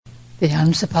The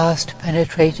unsurpassed,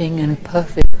 penetrating and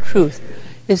perfect truth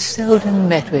is seldom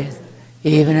met with,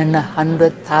 even in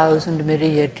 100,000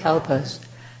 myriad kalpas.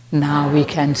 Now we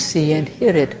can see and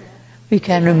hear it. We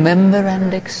can remember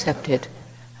and accept it.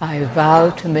 I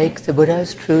vow to make the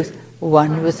Buddha's truth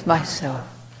one with myself.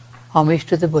 Homage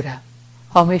to the Buddha.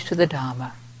 Homage to the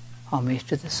Dharma. Homage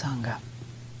to the Sangha.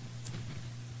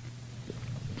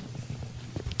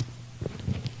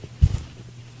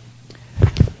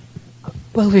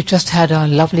 Well, we've just had our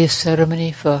lovely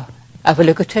ceremony for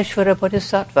Avalokiteshvara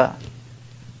Bodhisattva,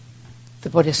 the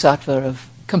Bodhisattva of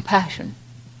compassion.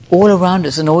 All around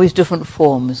us in all these different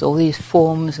forms, all these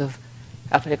forms of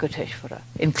Avalokiteshvara,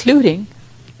 including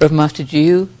Brahmaster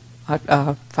Jiyu,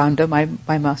 our founder, my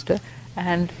master,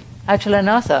 and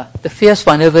Achalanatha, the fierce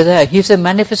one over there. He's a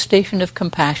manifestation of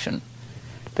compassion,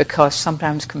 because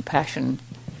sometimes compassion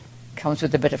comes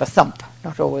with a bit of a thump,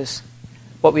 not always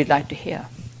what we'd like to hear.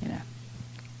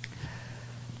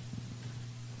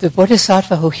 The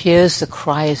Bodhisattva who hears the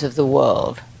cries of the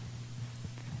world,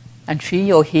 and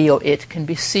she or he or it can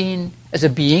be seen as a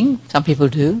being, some people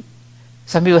do.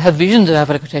 Some people have visions of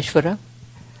Avalokiteshvara,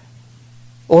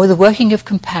 or the working of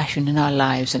compassion in our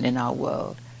lives and in our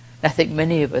world. And I think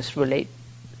many of us relate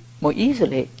more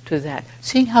easily to that,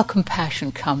 seeing how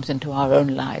compassion comes into our own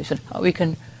lives and how we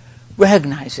can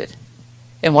recognize it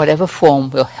in whatever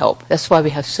form will help. That's why we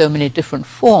have so many different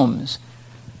forms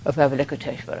of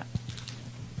Avalokiteshvara.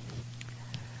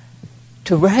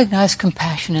 To recognize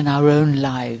compassion in our own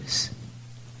lives,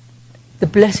 the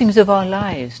blessings of our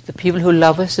lives, the people who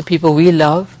love us, the people we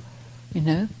love,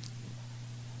 the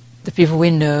people we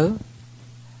know,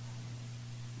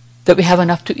 that we have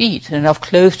enough to eat and enough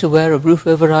clothes to wear, a roof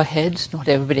over our heads. Not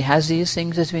everybody has these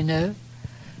things, as we know.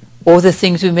 Or the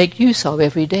things we make use of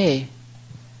every day.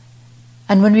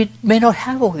 And when we may not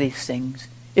have all these things,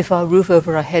 if our roof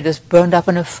over our head is burned up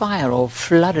in a fire or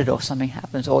flooded or something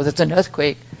happens, or there's an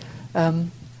earthquake,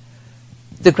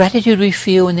 the gratitude we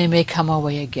feel when they may come our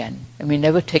way again, and we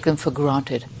never take them for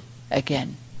granted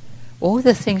again. All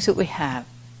the things that we have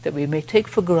that we may take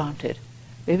for granted,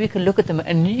 maybe we can look at them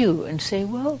anew and say,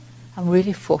 well, I'm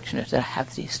really fortunate that I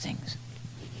have these things.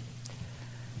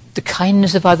 The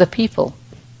kindness of other people,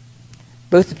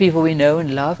 both the people we know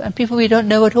and love and people we don't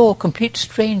know at all, complete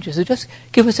strangers who just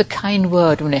give us a kind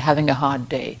word when they're having a hard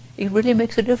day. It really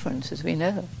makes a difference, as we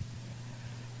know.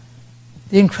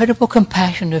 The incredible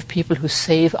compassion of people who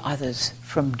save others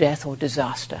from death or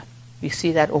disaster. We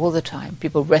see that all the time,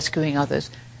 people rescuing others,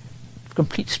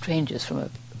 complete strangers from a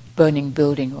burning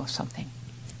building or something.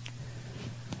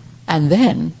 And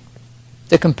then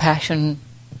the compassion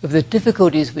of the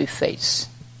difficulties we face,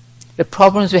 the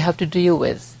problems we have to deal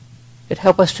with, that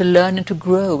help us to learn and to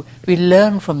grow. We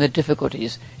learn from the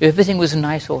difficulties. If everything was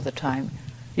nice all the time,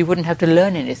 you wouldn't have to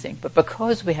learn anything. But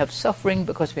because we have suffering,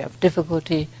 because we have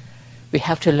difficulty, we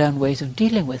have to learn ways of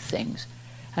dealing with things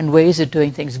and ways of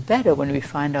doing things better when we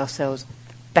find ourselves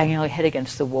banging our head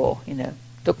against the wall,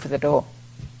 look for the door.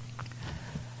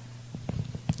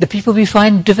 The people we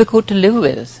find difficult to live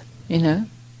with,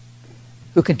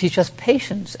 who can teach us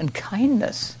patience and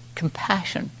kindness,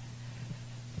 compassion.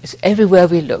 It's everywhere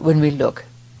we look, when we look,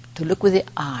 to look with the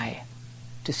eye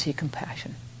to see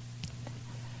compassion.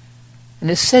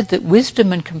 And it's said that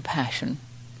wisdom and compassion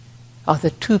are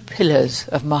the two pillars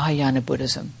of Mahayana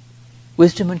Buddhism.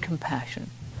 Wisdom and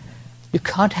compassion. You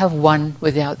can't have one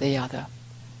without the other.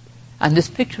 And this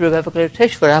picture of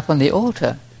Avalokiteshvara up on the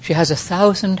altar, she has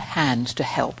 1,000 hands to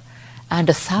help and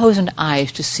 1,000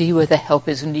 eyes to see where the help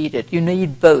is needed. You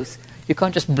need both. You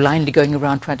can't just blindly going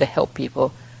around trying to help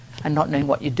people and not knowing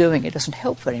what you're doing. It doesn't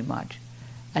help very much.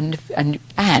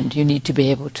 And you need to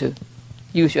be able to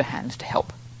use your hands to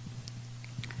help.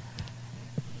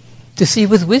 To see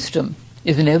with wisdom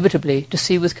is inevitably to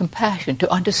see with compassion,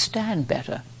 to understand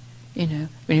better. When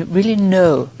you really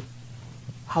know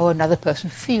how another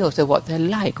person feels or what they're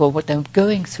like or what they're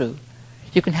going through,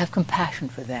 you can have compassion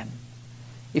for them.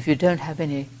 If you don't have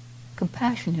any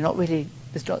compassion, you're not really,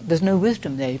 there's no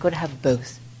wisdom there. You've got to have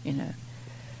both,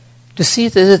 To see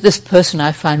that this person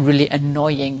I find really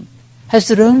annoying has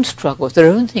their own struggles,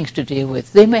 their own things to deal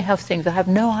with. They may have things I have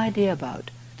no idea about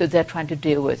that they're trying to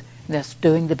deal with. They're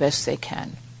doing the best they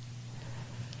can.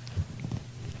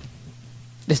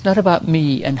 It's not about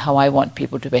me and how I want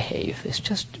people to behave. It's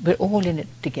just we're all in it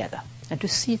together. And to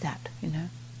see that,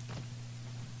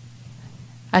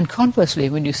 And conversely,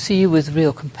 when you see with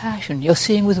real compassion, you're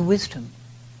seeing with wisdom.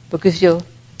 Because you're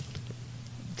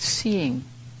seeing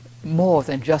more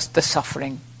than just the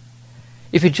suffering.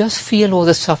 If you just feel all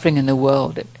the suffering in the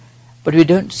world, but we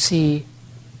don't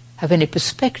have any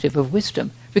perspective of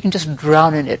wisdom, we can just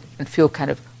drown in it and feel kind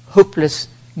of hopeless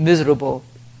miserable,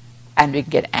 and we can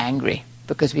get angry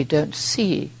because we don't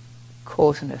see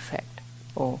cause and effect,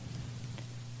 or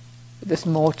there's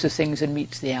more to things than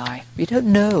meets the eye. We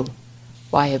don't know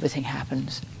why everything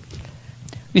happens.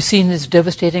 We've seen these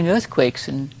devastating earthquakes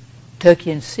in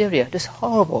Turkey and Syria, just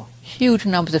horrible, huge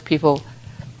numbers of people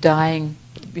dying,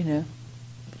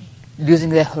 losing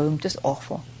their home, just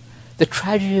awful. The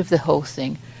tragedy of the whole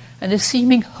thing, and the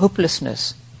seeming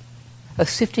hopelessness of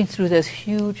sifting through those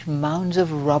huge mounds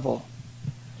of rubble,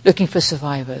 looking for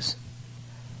survivors.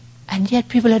 And yet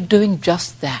people are doing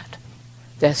just that.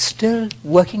 They're still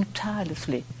working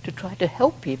tirelessly to try to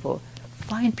help people,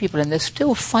 find people, and they're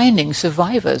still finding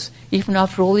survivors, even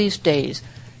after all these days.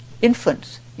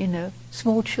 Infants,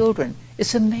 small children.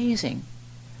 It's amazing.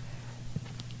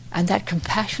 And that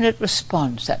compassionate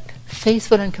response, that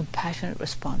faithful and compassionate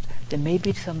response, there may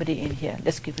be somebody in here,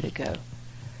 let's give it a go.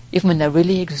 Even when they're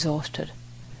really exhausted.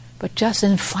 But just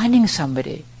in finding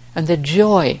somebody and the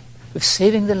joy of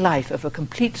saving the life of a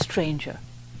complete stranger,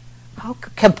 how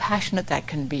compassionate that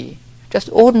can be. Just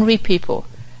ordinary people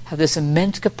have this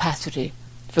immense capacity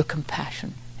for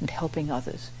compassion and helping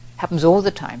others. Happens all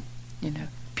the time,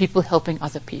 people helping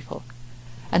other people.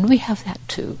 And we have that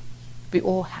too. We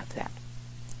all have that.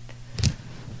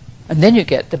 And then you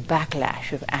get the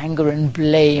backlash of anger and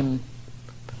blame,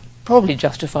 probably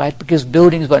justified because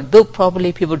buildings weren't built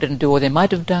properly, people didn't do what they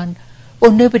might have done, or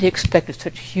nobody expected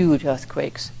such huge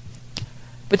earthquakes.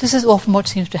 But this is often what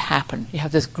seems to happen. You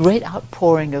have this great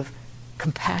outpouring of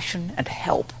compassion and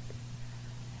help.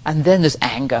 And then there's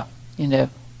anger.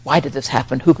 Why did this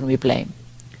happen? Who can we blame?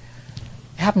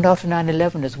 It happened after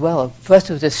 9/11 as well. First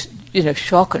there was this,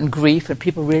 shock and grief and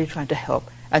people really trying to help.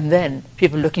 And then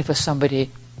people looking for somebody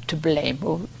to blame.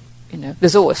 Or,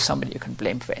 there's always somebody you can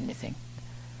blame for anything.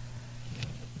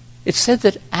 It's said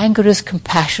that anger is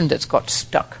compassion that's got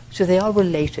stuck. So they are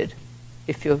related.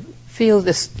 If you feel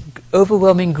this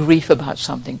overwhelming grief about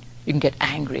something, you can get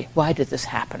angry. Why did this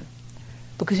happen?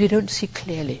 Because you don't see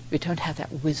clearly. We don't have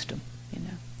that wisdom,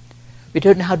 We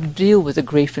don't know how to deal with the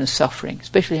grief and suffering,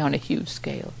 especially on a huge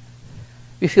scale.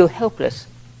 We feel helpless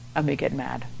and we get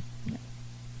mad.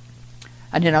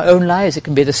 And in our own lives it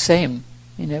can be the same.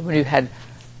 When we've had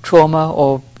trauma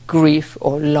or grief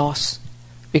or loss,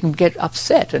 we can get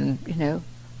upset and,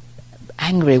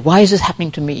 angry. Why is this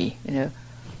happening to me?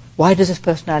 Why does this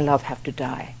person I love have to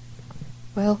die?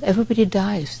 Well, everybody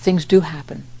dies. Things do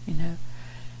happen,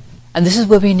 And this is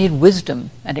where we need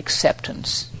wisdom and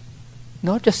acceptance.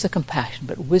 Not just the compassion,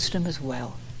 but wisdom as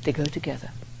well. They go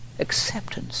together.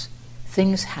 Acceptance.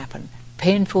 Things happen.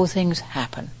 Painful things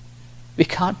happen. We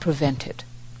can't prevent it.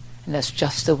 And that's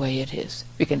just the way it is.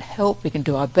 We can help, we can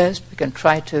do our best, we can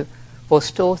try to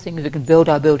forestall things, we can build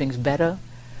our buildings better.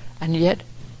 And yet,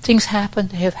 things happen,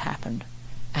 they have happened.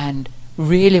 And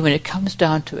really, when it comes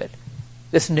down to it,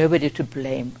 there's nobody to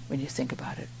blame when you think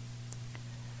about it.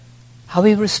 How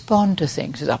we respond to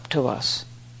things is up to us.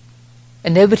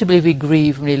 Inevitably we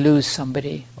grieve when we lose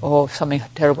somebody or something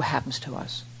terrible happens to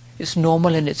us. It's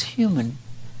normal and it's human.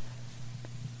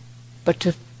 But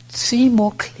to see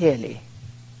more clearly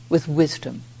with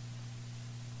wisdom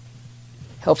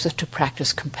helps us to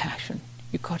practice compassion.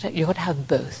 You've got to have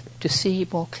both to see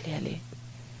more clearly.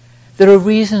 There are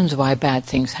reasons why bad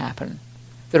things happen.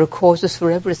 There are causes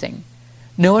for everything.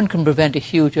 No one can prevent a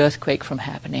huge earthquake from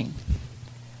happening.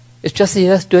 It's just the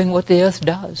earth doing what the earth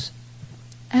does.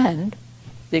 And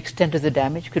the extent of the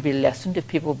damage could be lessened if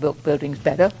people built buildings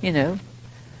better,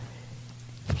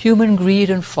 Human greed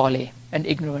and folly and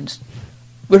ignorance.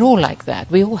 We're all like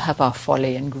that. We all have our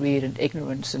folly and greed and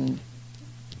ignorance and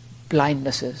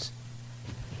blindnesses.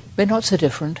 We're not so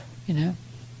different,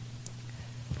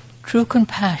 True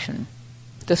compassion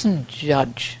doesn't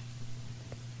judge.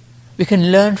 We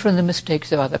can learn from the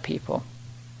mistakes of other people.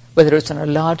 Whether it's on a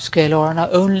large scale or on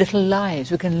our own little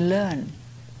lives, we can learn.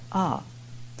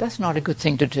 That's not a good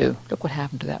thing to do. Look what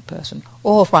happened to that person.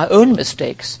 Or for our own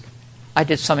mistakes. I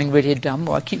did something really dumb,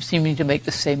 or I keep seeming to make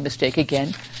the same mistake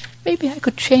again. Maybe I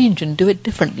could change and do it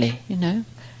differently,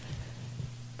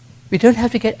 We don't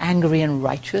have to get angry and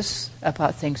righteous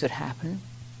about things that happen.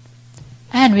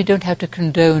 And we don't have to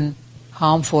condone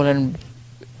harmful and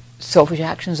selfish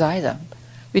actions either.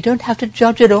 We don't have to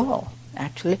judge at all,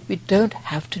 actually. We don't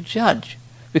have to judge.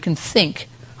 We can think,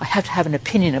 I have to have an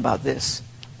opinion about this.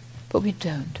 But we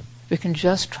don't. We can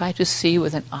just try to see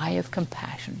with an eye of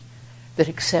compassion that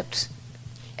accepts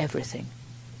everything.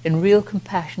 In real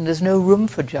compassion, there's no room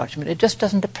for judgment. It just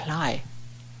doesn't apply,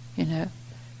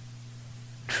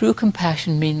 True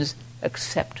compassion means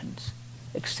acceptance.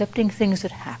 Accepting things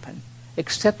that happen.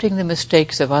 Accepting the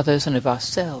mistakes of others and of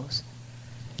ourselves.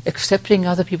 accepting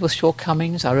other people's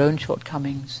shortcomings, our own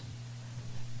shortcomings,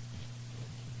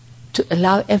 to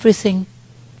allow everything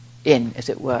in, as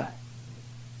it were,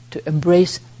 to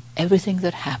embrace everything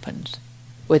that happens,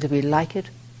 whether we like it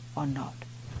or not.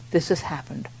 This has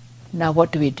happened. Now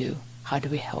what do we do? How do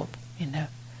we help?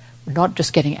 We're not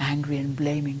just getting angry and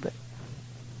blaming, but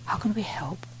how can we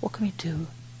help? What can we do?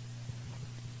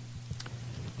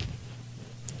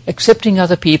 Accepting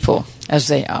other people as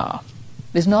they are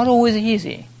is not always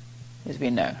easy, as we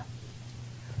know.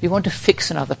 We want to fix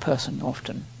another person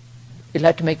often. We'd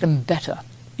like to make them better,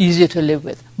 easier to live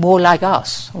with, more like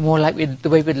us, or more like the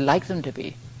way we'd like them to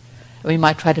be. And we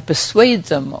might try to persuade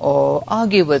them or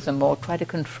argue with them or try to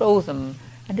control them,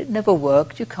 and it never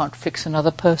works. You can't fix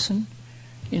another person.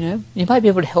 You might be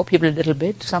able to help people a little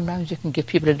bit. Sometimes you can give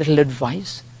people a little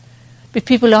advice. But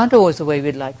people aren't always the way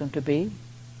we'd like them to be.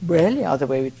 Rarely are the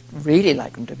way we'd really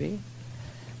like them to be.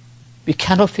 We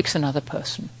cannot fix another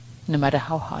person, no matter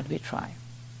how hard we try.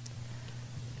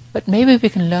 But maybe we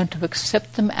can learn to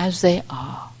accept them as they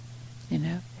are.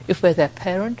 If we're their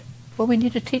parent, well, we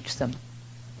need to teach them.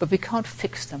 But we can't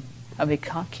fix them, and we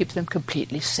can't keep them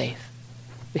completely safe.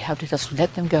 We have to just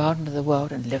let them go out into the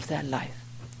world and live their life.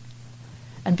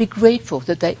 And be grateful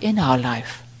that they're in our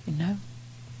life,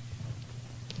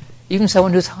 Even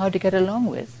someone who's hard to get along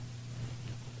with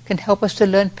can help us to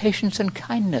learn patience and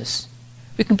kindness.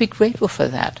 We can be grateful for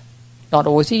that. Not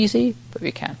always easy, but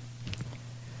we can.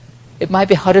 It might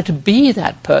be harder to be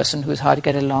that person who's hard to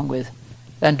get along with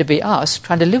than to be us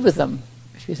trying to live with them.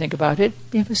 If you think about it,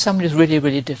 if someone is really,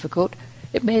 really difficult,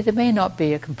 they may not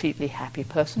be a completely happy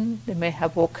person. They may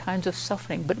have all kinds of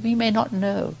suffering, but we may not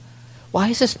know. Why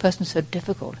is this person so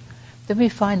difficult? Then we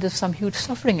find there's some huge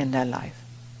suffering in their life.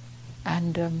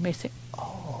 And may think,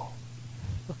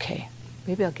 okay,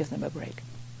 maybe I'll give them a break.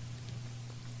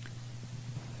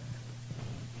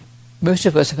 Most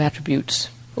of us have attributes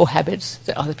or habits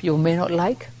that other people may not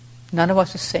like. None of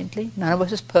us is saintly. None of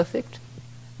us is perfect.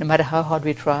 No matter how hard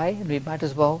we try, and we might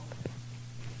as well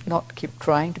not keep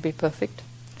trying to be perfect.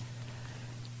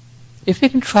 If we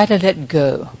can try to let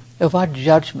go of our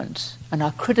judgments and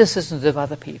our criticisms of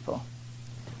other people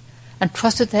and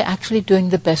trust that they're actually doing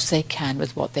the best they can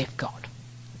with what they've got.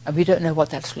 And we don't know what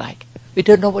that's like. We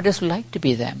don't know what it's like to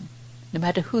be them. No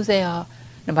matter who they are,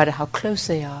 no matter how close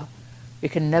they are, we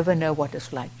can never know what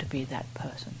it's like to be that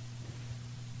person.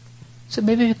 So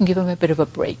maybe we can give them a bit of a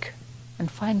break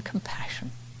and find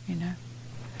compassion,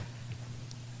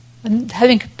 And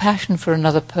having compassion for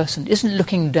another person isn't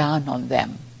looking down on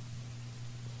them.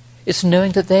 It's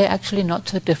knowing that they're actually not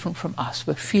so different from us.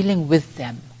 We're feeling with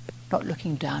them, not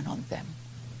looking down on them.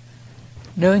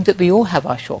 Knowing that we all have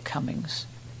our shortcomings.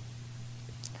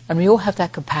 And we all have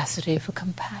that capacity for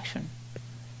compassion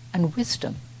and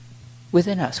wisdom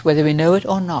within us, whether we know it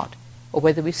or not, or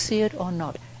whether we see it or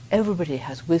not. Everybody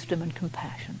has wisdom and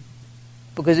compassion.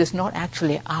 Because it's not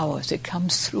actually ours, it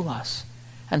comes through us.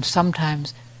 And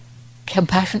sometimes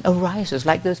compassion arises,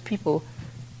 like those people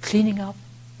cleaning up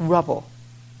rubble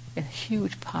in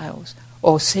huge piles,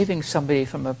 or saving somebody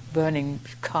from a burning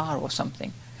car or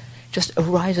something. Just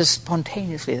arises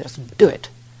spontaneously. Just do it.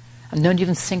 And don't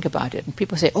even think about it. And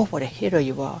people say, oh, what a hero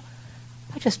you are.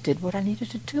 I just did what I needed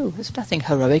to do. There's nothing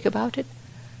heroic about it.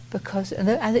 And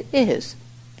it is.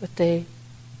 But they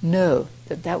know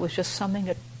that that was just something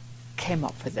that came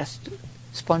up with us,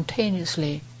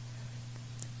 spontaneously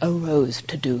arose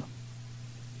to do.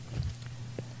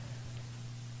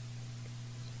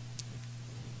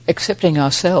 Accepting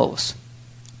ourselves,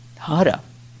 harder.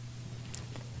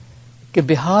 It can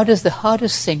be the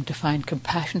hardest thing to find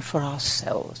compassion for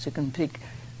ourselves. You can think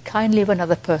kindly of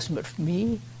another person, but for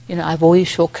me, I've always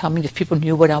shortcomings. If people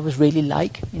knew what I was really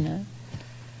like, to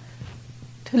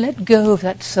let go of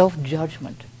that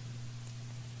self-judgment,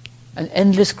 an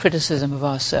endless criticism of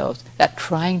ourselves, that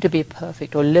trying to be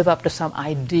perfect or live up to some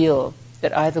ideal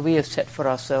that either we have set for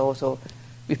ourselves or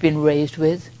we've been raised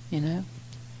with,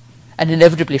 and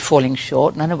inevitably falling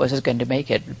short. None of us is going to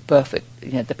make it perfect,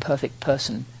 the perfect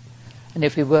person. And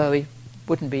if we were, we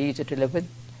wouldn't be easy to live with.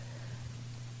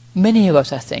 Many of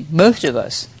us, I think, most of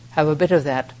us, have a bit of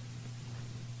that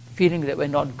feeling that we're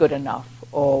not good enough,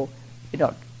 or we're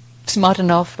not smart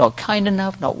enough, not kind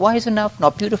enough, not wise enough,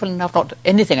 not beautiful enough, not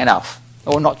anything enough,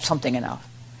 or not something enough.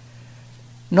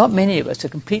 Not many of us are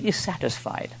completely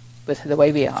satisfied with the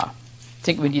way we are.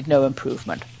 Think we need no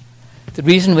improvement. The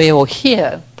reason we're all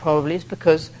here probably is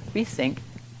because we think,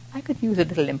 I could use a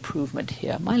little improvement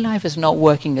here. My life is not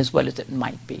working as well as it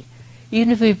might be.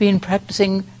 Even if we've been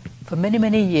practicing for many,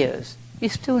 many years, we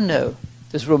still know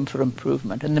there's room for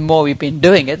improvement. And the more we've been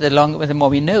doing it, the more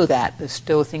we know that there's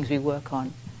still things we work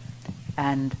on.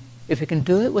 And if we can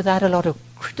do it without a lot of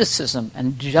criticism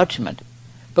and judgment,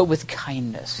 but with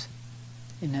kindness,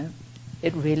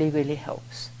 it really, really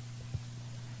helps.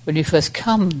 When you first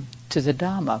come to the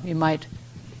Dharma, you might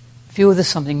feel there's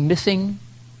something missing.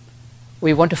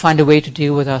 We want to find a way to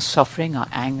deal with our suffering, our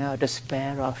anger, our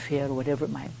despair, our fear, whatever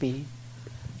it might be.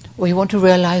 We want to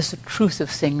realize the truth of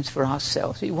things for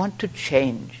ourselves. We want to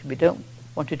change. We don't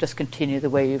want to just continue the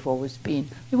way we've always been.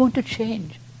 We want to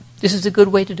change. This is a good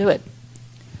way to do it.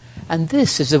 And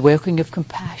this is the working of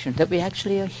compassion, that we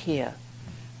actually are here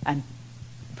and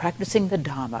practicing the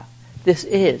Dharma. This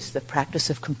is the practice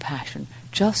of compassion.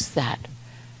 Just that.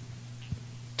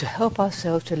 To help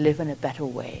ourselves to live in a better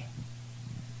way.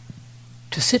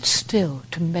 To sit still,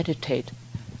 to meditate.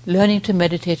 Learning to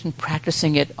meditate and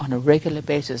practicing it on a regular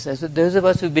basis. As those of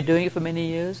us who've been doing it for many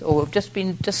years or have just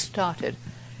started,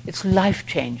 it's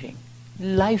life-changing.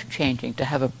 Life-changing to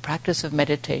have a practice of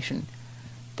meditation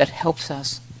that helps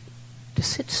us to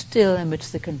sit still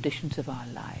amidst the conditions of our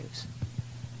lives.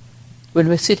 When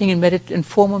we're sitting in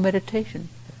formal meditation,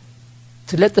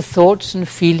 to let the thoughts and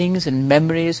feelings and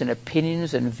memories and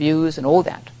opinions and views and all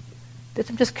that, let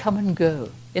them just come and go,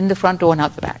 in the front door and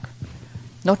out the back.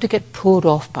 Not to get pulled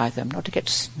off by them, not to get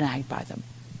snagged by them.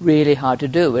 Really hard to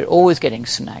do. We're always getting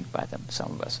snagged by them,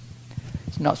 some of us.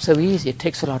 It's not so easy. It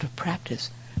takes a lot of practice.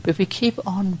 But if we keep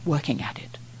on working at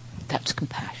it, that's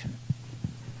compassion.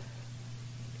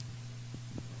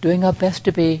 Doing our best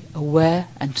to be aware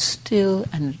and still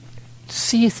and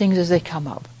see things as they come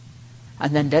up.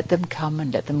 And then let them come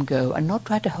and let them go. And not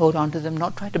try to hold on to them,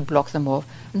 not try to block them off,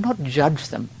 and not judge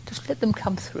them. Just let them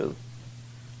come through.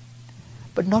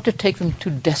 But not to take them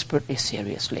too desperately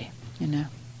seriously, And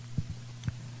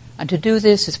to do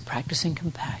this is practicing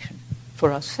compassion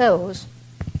for ourselves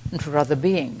and for other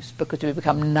beings, because we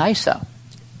become nicer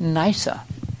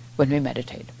when we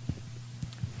meditate.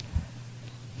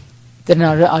 Then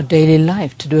our daily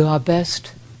life, to do our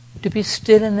best to be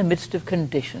still in the midst of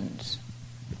conditions.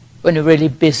 When we're really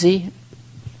busy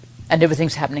and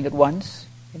everything's happening at once,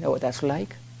 you know what that's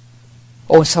like.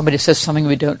 Or when somebody says something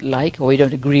we don't like, or we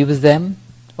don't agree with them,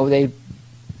 or they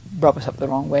rub us up the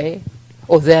wrong way,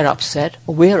 or they're upset,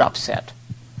 or we're upset.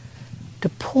 To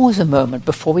pause a moment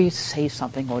before we say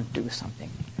something or do something.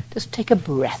 Just take a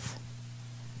breath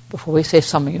before we say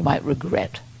something you might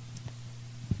regret.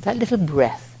 That little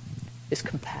breath is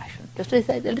compassion. Just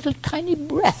a little tiny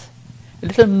breath, a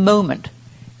little moment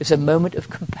is a moment of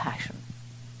compassion,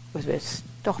 where we're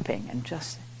stopping and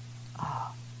just,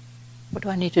 what do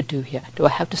I need to do here? Do I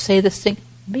have to say this thing?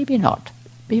 Maybe not.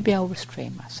 Maybe I'll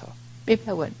restrain myself. Maybe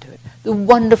I won't do it. The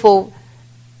wonderful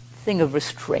thing of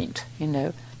restraint,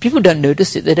 People don't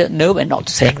notice it. They don't know we're not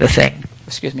saying the thing.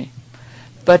 Excuse me.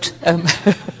 But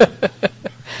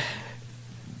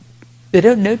they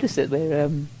don't notice it. We're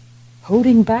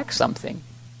holding back something.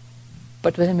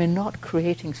 But then we're not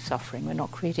creating suffering. We're not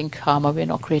creating karma. We're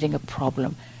not creating a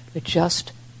problem. We're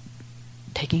just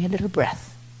taking a little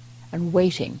breath and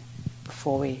waiting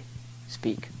before we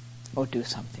speak or do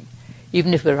something.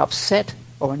 Even if we're upset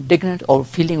or indignant or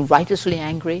feeling righteously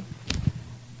angry.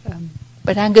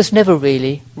 But anger's never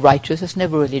really righteous. It's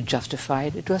never really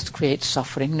justified. It just creates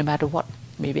suffering no matter what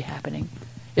may be happening.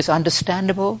 It's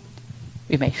understandable.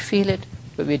 We may feel it,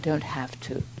 but we don't have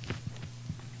to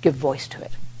give voice to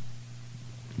it.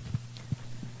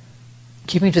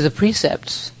 Keeping to the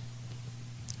precepts,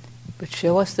 but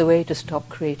show us the way to stop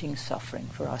creating suffering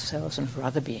for ourselves and for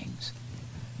other beings.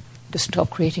 To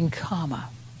stop creating karma.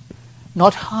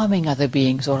 Not harming other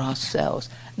beings or ourselves.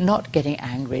 Not getting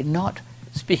angry. Not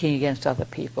speaking against other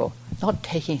people. Not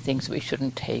taking things we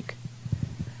shouldn't take.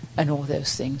 And all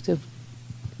those things.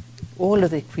 All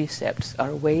of the precepts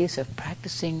are ways of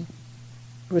practicing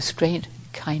restraint,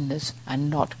 kindness, and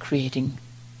not creating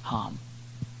harm.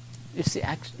 It's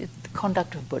the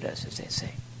conduct of Buddhas, as they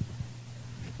say.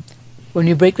 When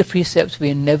we break the precepts, we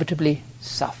inevitably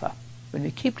suffer. When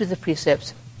we keep to the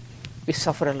precepts, we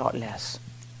suffer a lot less.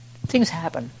 Things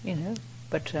happen,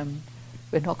 but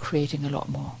we're not creating a lot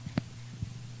more.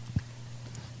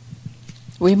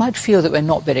 We might feel that we're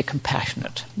not very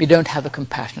compassionate. We don't have a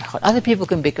compassionate heart. Other people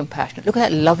can be compassionate. Look at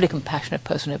that lovely compassionate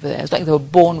person over there. It's like they were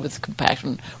born with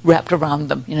compassion wrapped around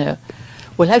them,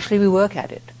 Well, actually, we work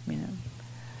at it,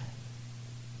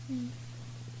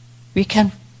 We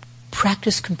can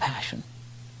practice compassion.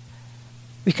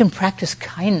 We can practice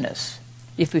kindness.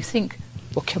 If we think,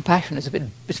 compassion is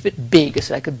it's a bit big, it's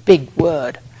like a big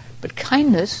word. But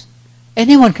kindness,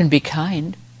 anyone can be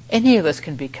kind. Any of us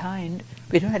can be kind.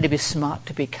 We don't have to be smart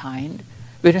to be kind.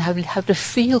 We don't have to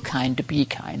feel kind to be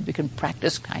kind. We can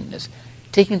practice kindness.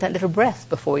 Taking that little breath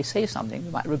before we say something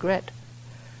we might regret.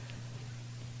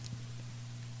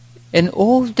 In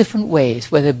all different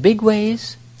ways, whether big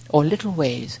ways or little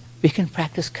ways, we can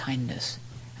practice kindness,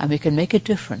 and we can make a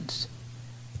difference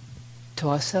to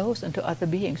ourselves and to other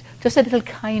beings. Just a little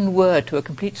kind word to a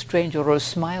complete stranger, or a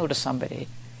smile to somebody,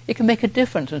 it can make a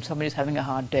difference when somebody's having a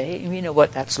hard day. And you know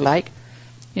what that's like.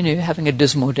 You know, you're having a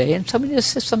dismal day, and somebody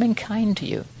just says something kind to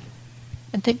you,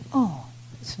 and think, oh,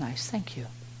 it's nice, thank you.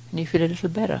 And you feel a little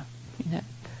better, you know.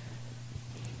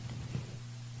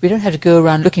 We don't have to go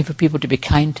around looking for people to be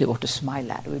kind to or to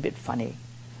smile at. We're a bit funny.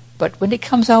 But when it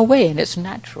comes our way and it's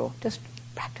natural, just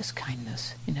practice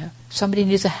kindness, you know. Somebody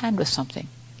needs a hand with something.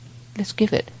 Let's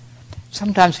give it.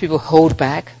 Sometimes people hold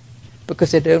back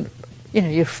because they don't, you know,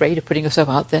 you're afraid of putting yourself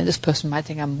out there. This person might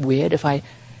think I'm weird if I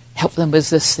help them with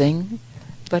this thing.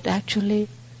 But actually,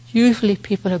 usually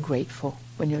people are grateful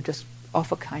when you just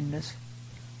offer kindness,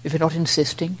 if you're not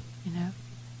insisting, you know.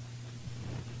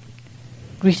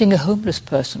 Greeting a homeless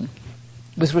person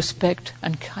with respect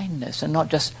and kindness, and not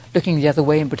just looking the other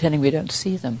way and pretending we don't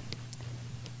see them.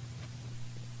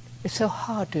 It's so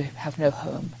hard to have no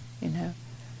home, you know,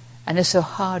 and it's so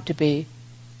hard to be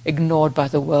ignored by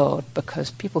the world because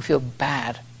people feel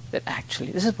bad that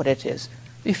actually, this is what it is,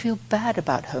 we feel bad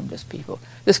about homeless people.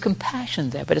 There's compassion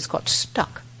there, but it's got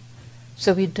stuck.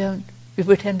 So we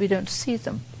pretend we don't see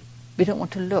them. We don't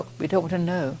want to look, we don't want to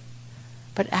know.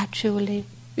 But actually,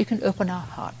 we can open our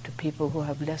heart to people who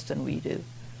have less than we do.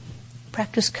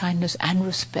 Practice kindness and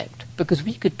respect, because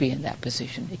we could be in that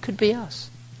position. It could be us,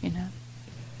 you know.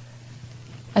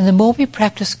 And the more we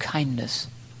practice kindness,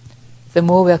 the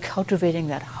more we are cultivating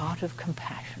that heart of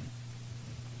compassion.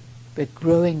 We're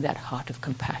growing that heart of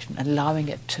compassion, allowing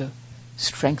it to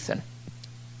strengthen.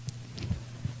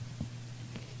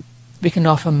 We can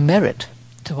offer merit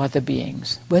to other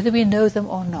beings, whether we know them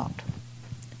or not.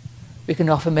 We can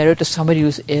offer merit to somebody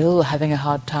who's ill or having a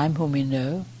hard time whom we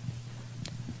know.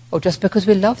 Or just because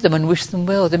we love them and wish them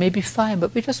well, they may be fine,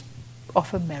 but we just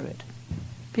offer merit.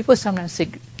 People sometimes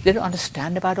think they don't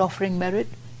understand about offering merit.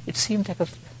 It seems like a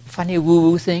funny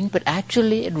woo-woo thing, but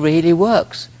actually it really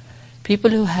works.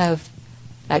 People who have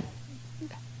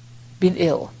been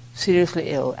ill, seriously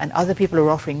ill, and other people are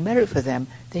offering merit for them,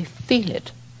 they feel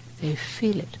it. They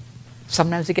feel it.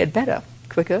 Sometimes they get better,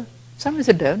 quicker. Sometimes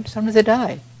they don't. Sometimes they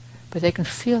die. But they can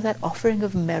feel that offering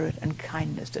of merit and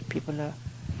kindness that people are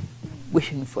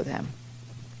wishing for them.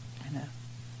 You know.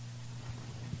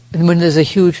 And when there's a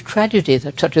huge tragedy,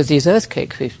 such as these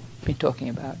earthquakes we've been talking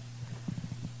about,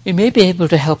 we may be able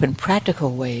to help in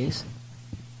practical ways,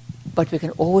 but we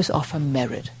can always offer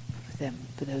merit for them,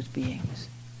 for those beings.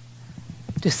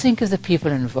 To think of the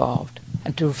people involved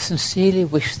and to sincerely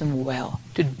wish them well,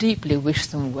 to deeply wish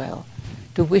them well,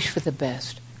 to wish for the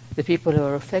best. The people who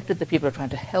are affected, the people who are trying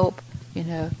to help, you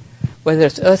know, whether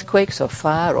it's earthquakes or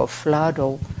fire or flood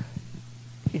or,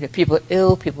 you know, people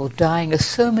ill, people dying. There's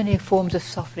so many forms of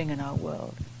suffering in our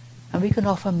world. And we can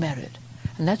offer merit.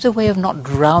 And that's a way of not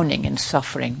drowning in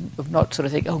suffering, of not sort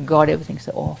of thinking, oh God, everything's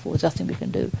so awful, there's nothing we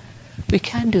can do. We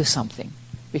can do something.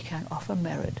 We can offer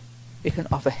merit. We can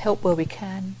offer help where we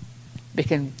can. We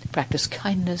can practice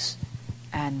kindness,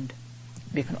 and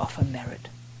we can offer merit.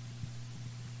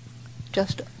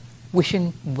 Just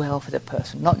wishing well for the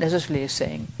person, not necessarily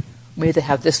saying, may they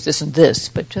have this, this, and this,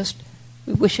 but just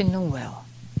wishing them well.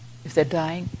 If they're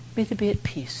dying, may they be at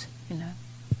peace, you know.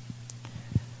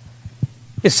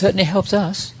 It certainly helps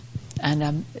us,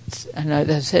 and as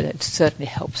I said, it certainly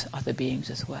helps other beings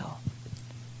as well.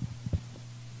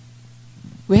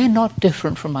 We're not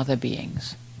different from other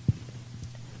beings.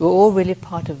 We're all really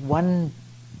part of one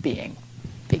being,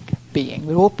 big being.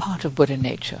 We're all part of Buddha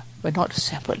nature. We're not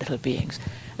separate little beings.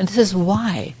 And this is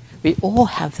why we all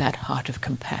have that heart of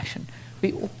compassion.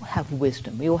 We all have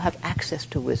wisdom. We all have access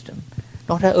to wisdom.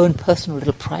 Not our own personal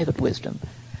little private wisdom,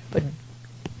 but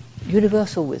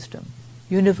universal wisdom,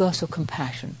 universal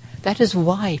compassion. That is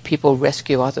why people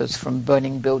rescue others from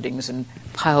burning buildings and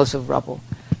piles of rubble.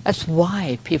 That's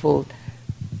why people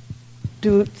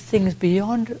do things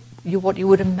beyond what you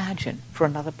would imagine for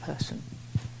another person.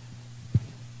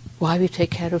 Why we take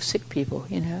care of sick people,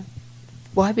 you know.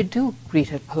 Why we do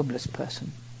greet a homeless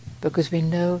person. Because we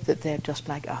know that they're just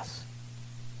like us.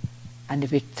 And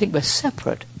if we think we're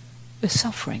separate, we're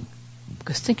suffering.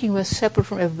 Because thinking we're separate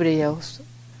from everybody else,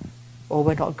 or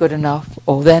we're not good enough,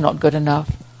 or they're not good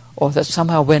enough, or that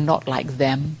somehow we're not like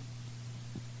them,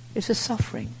 is a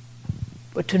suffering.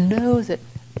 But to know that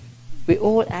we're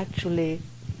all actually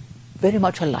very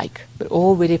much alike, but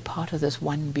all really part of this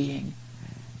one being,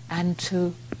 and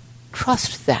to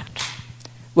trust that,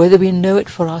 whether we know it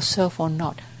for ourselves or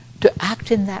not, to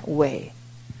act in that way,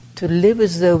 to live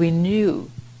as though we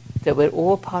knew that we're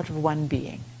all part of one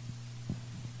being,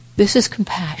 This is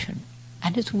compassion,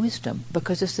 and it's wisdom,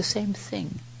 because it's the same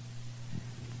thing.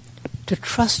 To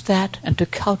trust that and to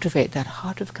cultivate that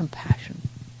heart of compassion,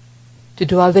 to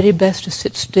do our very best to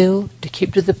sit still, to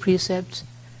keep to the precepts,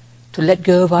 to let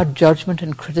go of our judgment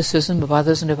and criticism of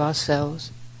others and of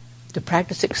ourselves, to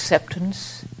practice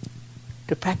acceptance,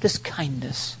 to practice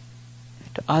kindness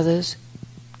to others,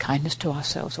 kindness to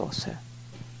ourselves also.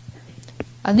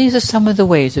 And these are some of the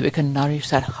ways that we can nourish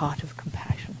that heart of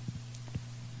compassion.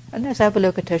 And that's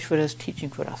Avalokiteshvara's teaching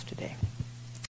for us today.